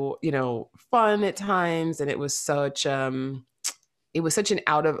also, fun at times. And it was such an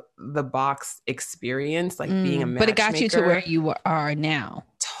out of the box experience, like being a matchmaker. But it got you to where you are now.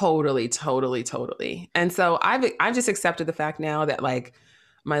 Totally. And so I've just accepted the fact now that like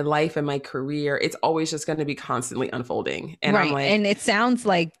my life and my career, it's always just going to be constantly unfolding. And right. I'm like, and it sounds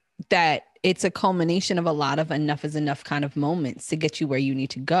like that it's a culmination of a lot of enough is enough kind of moments to get you where you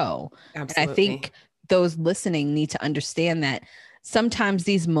need to go. Absolutely. And I think those listening need to understand that sometimes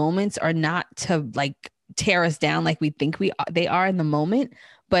these moments are not to like tear us down like we think they are in the moment,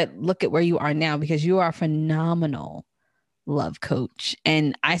 but look at where you are now because you are a phenomenal love coach.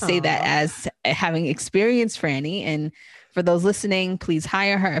 And I say that as having experienced Franny, and for those listening, please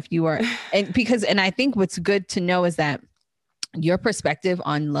hire her if you are. And I think what's good to know is that your perspective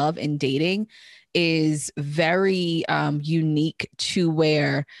on love and dating is very unique to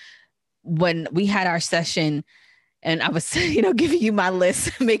where when we had our session and I was, giving you my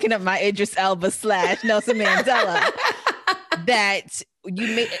list, making up my Idris Elba / Nelson Mandela, that you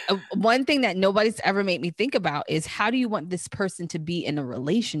made one thing that nobody's ever made me think about is how do you want this person to be in a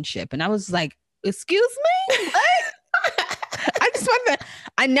relationship? And I was like, excuse me?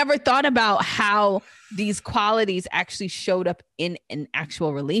 I never thought about how these qualities actually showed up in an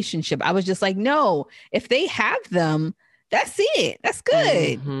actual relationship. I was just like, no, if they have them, that's it. That's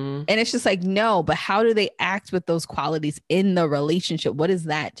good. And it's just like, no, but how do they act with those qualities in the relationship? What does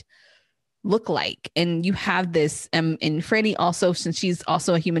that look like? And you have this, and Franny also, since she's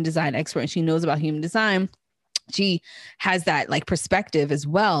also a human design expert and she knows about human design, she has that like perspective as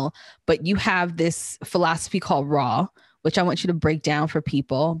well. But you have this philosophy called RAW, which I want you to break down for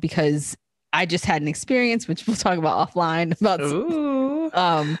people because I just had an experience, which we'll talk about offline about.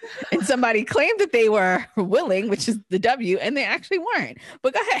 And somebody claimed that they were willing, which is the W, and they actually weren't.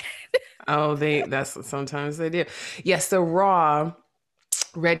 But go ahead. That's sometimes they do. Yes. So RAW,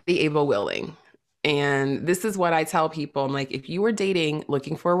 ready, able, willing. And this is what I tell people. I'm like, if you were dating,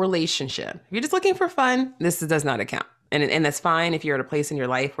 looking for a relationship, if you're just looking for fun, this does not account. And that's fine if you're at a place in your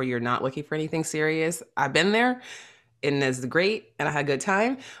life where you're not looking for anything serious. I've been there. And that's great. And I had a good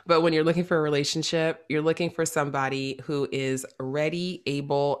time. But when you're looking for a relationship, you're looking for somebody who is ready,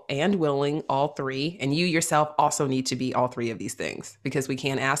 able, and willing, all three. And you yourself also need to be all three of these things because we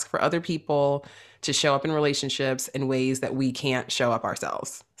can't ask for other people to show up in relationships in ways that we can't show up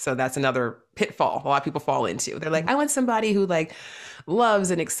ourselves. So that's another pitfall a lot of people fall into. They're like, I want somebody who like loves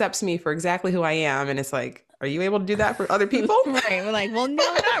and accepts me for exactly who I am. And it's like, are you able to do that for other people? Right. We're like, well, no,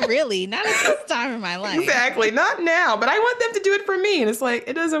 not really. Not at this time in my life. Exactly. Not now, but I want them to do it for me. And it's like,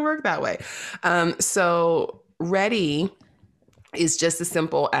 it doesn't work that way. So ready is just as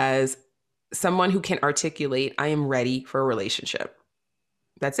simple as someone who can articulate, I am ready for a relationship.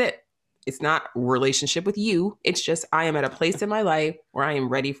 That's it. It's not a relationship with you. It's just, I am at a place in my life where I am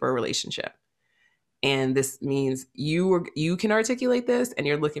ready for a relationship. And this means you can articulate this and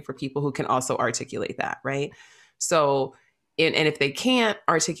you're looking for people who can also articulate that, right? So, and if they can't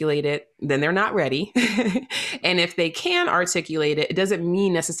articulate it, then they're not ready. And if they can articulate it, it doesn't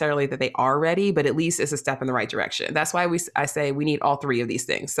mean necessarily that they are ready, but at least it's a step in the right direction. That's why I say we need all three of these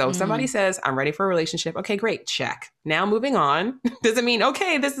things. So if somebody says, I'm ready for a relationship, okay, great, check. Now moving on. Doesn't mean,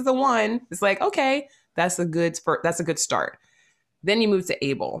 okay, this is the one. It's like, okay, that's a good start. Then you move to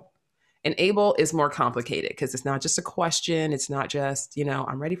able. And able is more complicated because it's not just a question. It's not just,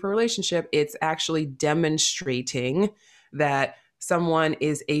 I'm ready for a relationship. It's actually demonstrating that someone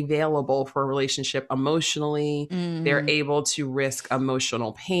is available for a relationship emotionally. They're able to risk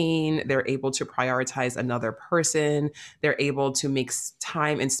emotional pain. They're able to prioritize another person. They're able to make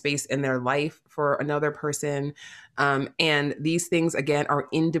time and space in their life for another person. And these things, again, are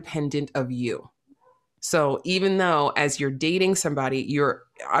independent of you. So even though as you're dating somebody, you're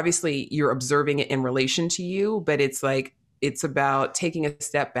observing it in relation to you, but it's about taking a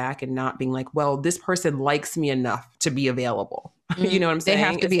step back and not being like, well, this person likes me enough to be available. You know what I'm saying? They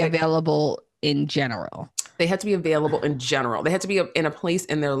have to be available in general. They have to be available in general. They have to be in a place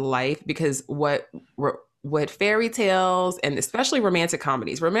in their life because what fairy tales and especially romantic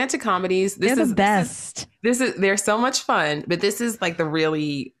comedies, they're the best. They're so much fun, but this is like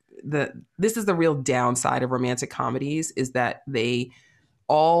this is the real downside of romantic comedies is that they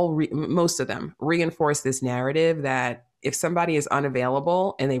most of them reinforce this narrative that if somebody is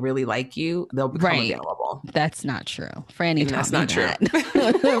unavailable and they really like you, they'll become available. That's not true. Franny taught me that.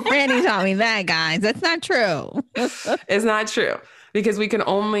 Franny taught me that, guys. That's not true. It's not true. Because we can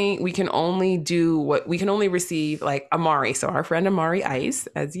only receive like Amari. So our friend Amari Ice,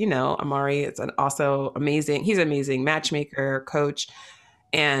 as you know, Amari is also amazing. He's an amazing matchmaker, coach.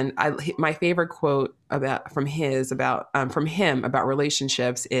 And my favorite quote from him about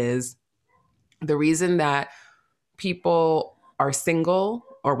relationships is the reason that people are single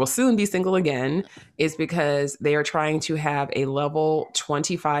or will soon be single again is because they are trying to have a level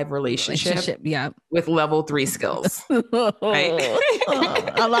 25 relationship with level 3 skills. Right?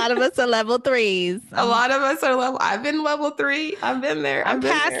 A lot of us are level 3s. I've been level 3. I've been there. I'm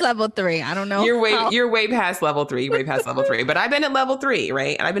past level 3. I don't know. You're way past level 3. You're way past level 3. But I've been at level 3,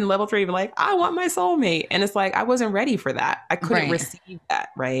 right? And I've been level 3 even like, I want my soulmate. And it's like, I wasn't ready for that. I couldn't receive that,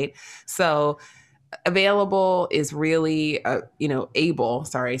 right? So available is really, able,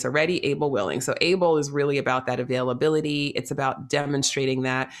 sorry. So ready, able, willing. So able is really about that availability. It's about demonstrating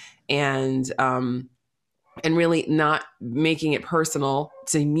that. And and really not making it personal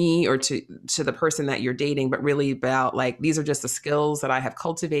to me or to the person that you're dating, but really about like, these are just the skills that I have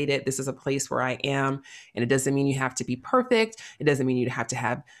cultivated. This is a place where I am. And it doesn't mean you have to be perfect. It doesn't mean you have to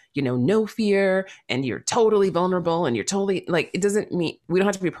have, no fear, and you're totally vulnerable, and you're totally like, it doesn't mean we don't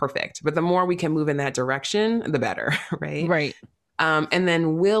have to be perfect, but the more we can move in that direction, the better. Right. Right. And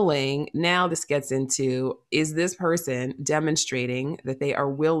then willing, now this gets into, is this person demonstrating that they are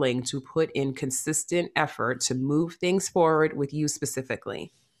willing to put in consistent effort to move things forward with you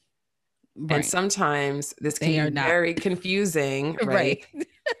specifically? Right. And sometimes this They are can be not. very confusing, right?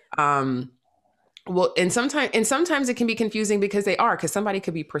 Right. Well, and sometimes it can be confusing because because somebody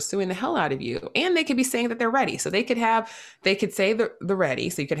could be pursuing the hell out of you, and they could be saying that they're ready. So they could say the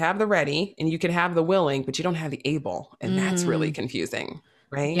ready. So you could have the ready and you could have the willing, but you don't have the able. And that's really confusing,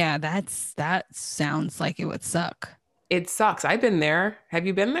 right? Yeah, that sounds like it would suck. It sucks. I've been there. Have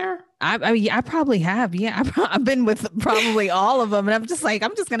you been there? I probably have. Yeah, I've been with probably all of them, and I'm just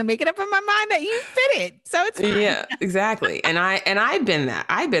gonna make it up in my mind that you fit it, so it's fine. Yeah, exactly. And I've been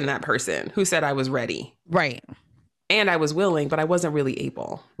that person who said I was ready, Right. and I was willing, but I wasn't really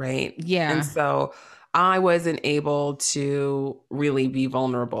able, right? Yeah. And so I wasn't able to really be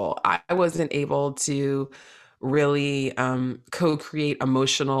vulnerable. I wasn't able to really co-create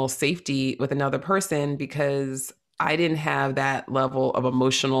emotional safety with another person because I didn't have that level of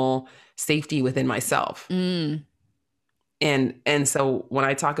emotional safety within myself. Mm. And so when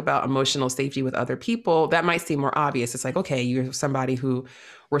I talk about emotional safety with other people, that might seem more obvious. It's like, okay, you're somebody who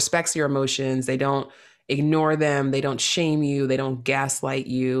respects your emotions. They don't ignore them. They don't shame you. They don't gaslight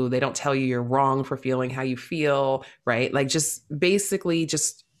you. They don't tell you you're wrong for feeling how you feel, right? Like just basically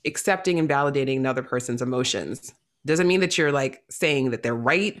just accepting and validating another person's emotions. Doesn't mean that you're like saying that they're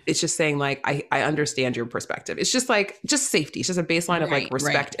right. It's just saying like, I understand your perspective. It's just safety. It's just a baseline of like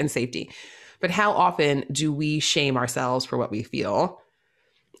respect and safety. But how often do we shame ourselves for what we feel,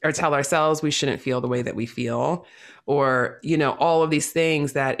 or tell ourselves we shouldn't feel the way that we feel, or, all of these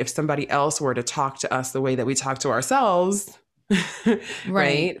things that if somebody else were to talk to us the way that we talk to ourselves,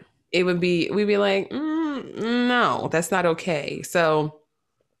 right? We'd be like, no, that's not okay. So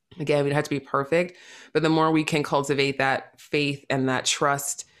again, we don't have to be perfect, but the more we can cultivate that faith and that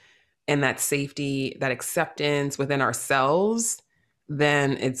trust and that safety, that acceptance within ourselves,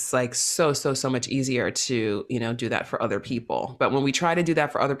 then it's like so much easier to, do that for other people. But when we try to do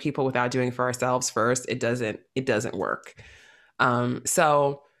that for other people without doing it for ourselves first, it doesn't work.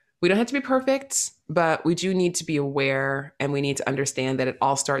 So we don't have to be perfect, but we do need to be aware, and we need to understand that it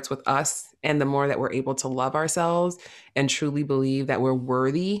all starts with us. And the more that we're able to love ourselves and truly believe that we're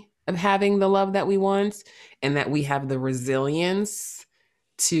worthy of having the love that we want, and that we have the resilience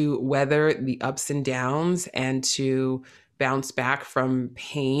to weather the ups and downs and to bounce back from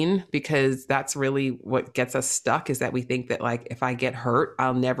pain, because that's really what gets us stuck, is that we think that like, if I get hurt,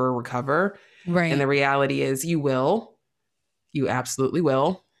 I'll never recover. Right. And the reality is you will. You absolutely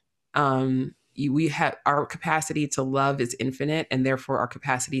will. We have our capacity to love is infinite, and therefore our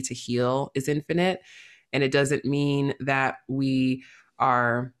capacity to heal is infinite. And it doesn't mean that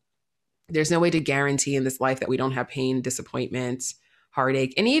there's no way to guarantee in this life that we don't have pain, disappointment,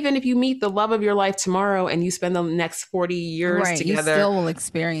 heartache. And even if you meet the love of your life tomorrow and you spend the next 40 years together, you still will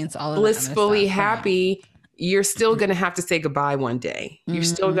experience all of blissfully that happy, you're still going to have to say goodbye one day. You're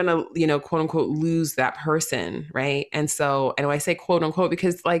still going to, quote unquote, lose that person. Right. And so, and I say quote unquote,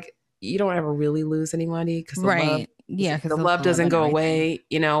 because like, you don't ever really lose anybody, because the love doesn't go away,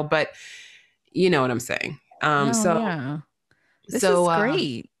 but you know what I'm saying? This is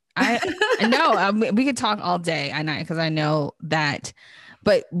great. I know we could talk all day. Because I know that.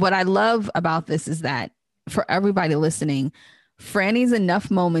 But what I love about this is that for everybody listening, Franny's enough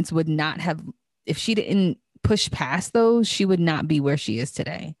moments would not have, if she didn't push past those, she would not be where she is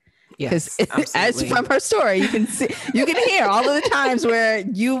today. Because as from her story, you can hear all of the times where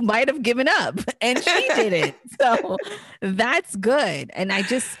you might have given up and she didn't. So that's good. And I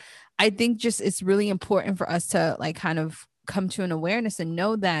think it's really important for us to like kind of come to an awareness and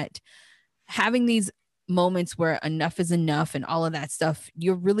know that having these moments where enough is enough and all of that stuff,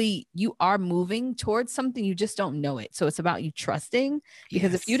 you are moving towards something, you just don't know it. So it's about you trusting,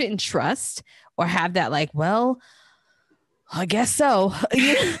 because if you didn't trust or have that like, well, I guess so.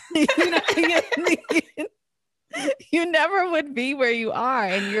 You never would be where you are,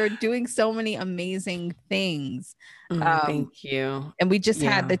 and you're doing so many amazing things. Thank you. And we just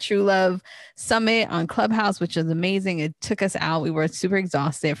had Yeah. the True Love Summit on Clubhouse, which was amazing. It took us out. We were super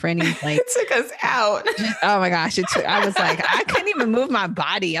exhausted. Franny's like, It took us out. oh my gosh. I was like, I couldn't even move my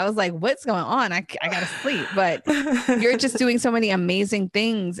body. I was like, what's going on? I got to sleep. But you're just doing so many amazing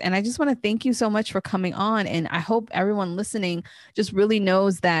things. And I just want to thank you so much for coming on. And I hope everyone listening just really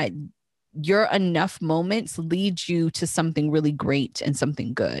knows that your enough moments lead you to something really great and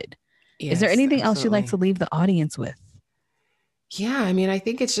something good. Yes, is there anything else you'd like to absolutely. leave the audience with? Yeah, I mean, I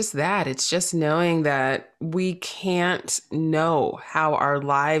think it's just that. It's just knowing that we can't know how our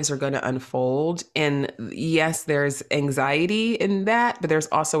lives are going to unfold. And yes, there's anxiety in that, but there's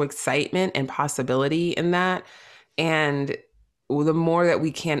also excitement and possibility in that. And the more that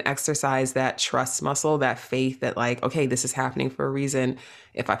we can exercise that trust muscle, that faith that, like, okay, this is happening for a reason.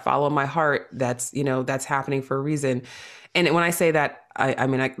 If I follow my heart, that's happening for a reason. And when I say that, I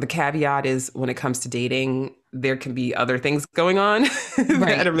mean, the caveat is when it comes to dating, there can be other things going on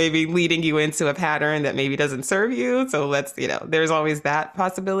that are maybe leading you into a pattern that maybe doesn't serve you. So there's always that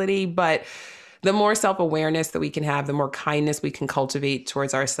possibility. But the more self-awareness that we can have, the more kindness we can cultivate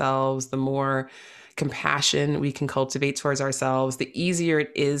towards ourselves, the more compassion we can cultivate towards ourselves, the easier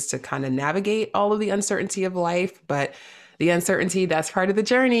it is to kind of navigate all of the uncertainty of life. But the uncertainty, that's part of the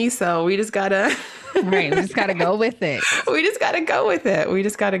journey. So we just gotta Right. We just gotta go with it. We just gotta go with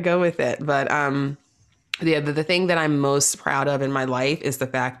it. But the thing that I'm most proud of in my life is the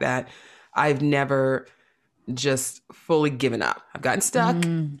fact that I've never just fully given up. I've gotten stuck.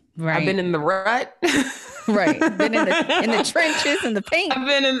 Right. I've been in the rut. Right. Been in the trenches and the paint.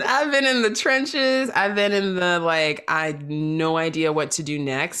 I've been in the trenches. I've been in the, like, I had no idea what to do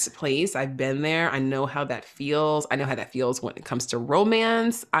next place. I've been there. I know how that feels. I know how that feels when it comes to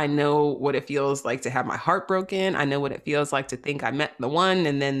romance. I know what it feels like to have my heart broken. I know what it feels like to think I met the one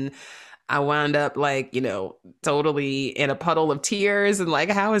and then I wound up, like, totally in a puddle of tears and like,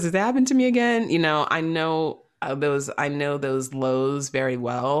 how has this happened to me again? I know those lows very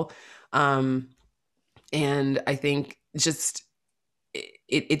well. And I think just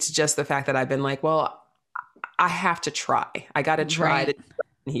it's just the fact that I've been like, well, I have to try. I got to try to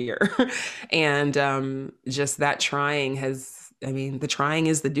here. And just that trying the trying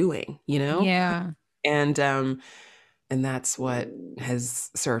is the doing, Yeah. And that's what has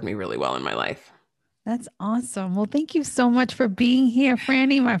served me really well in my life. That's awesome. Well, thank you so much for being here,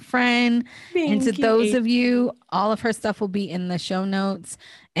 Franny, my friend. And to those of you, all of her stuff will be in the show notes.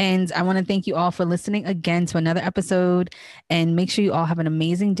 And I want to thank you all for listening again to another episode. And make sure you all have an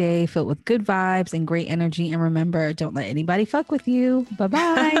amazing day filled with good vibes and great energy. And remember, don't let anybody fuck with you.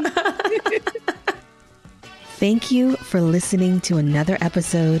 Bye-bye. Thank you for listening to another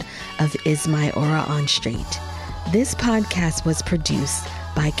episode of Is My Aura on Straight? This podcast was produced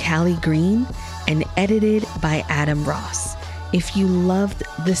by Callie Green and edited by Adam Ross. If you loved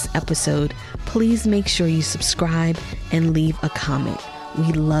this episode, please make sure you subscribe and leave a comment.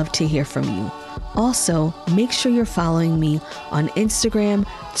 We love to hear from you. Also, make sure you're following me on Instagram,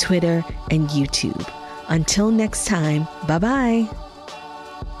 Twitter, and YouTube. Until next time, bye-bye.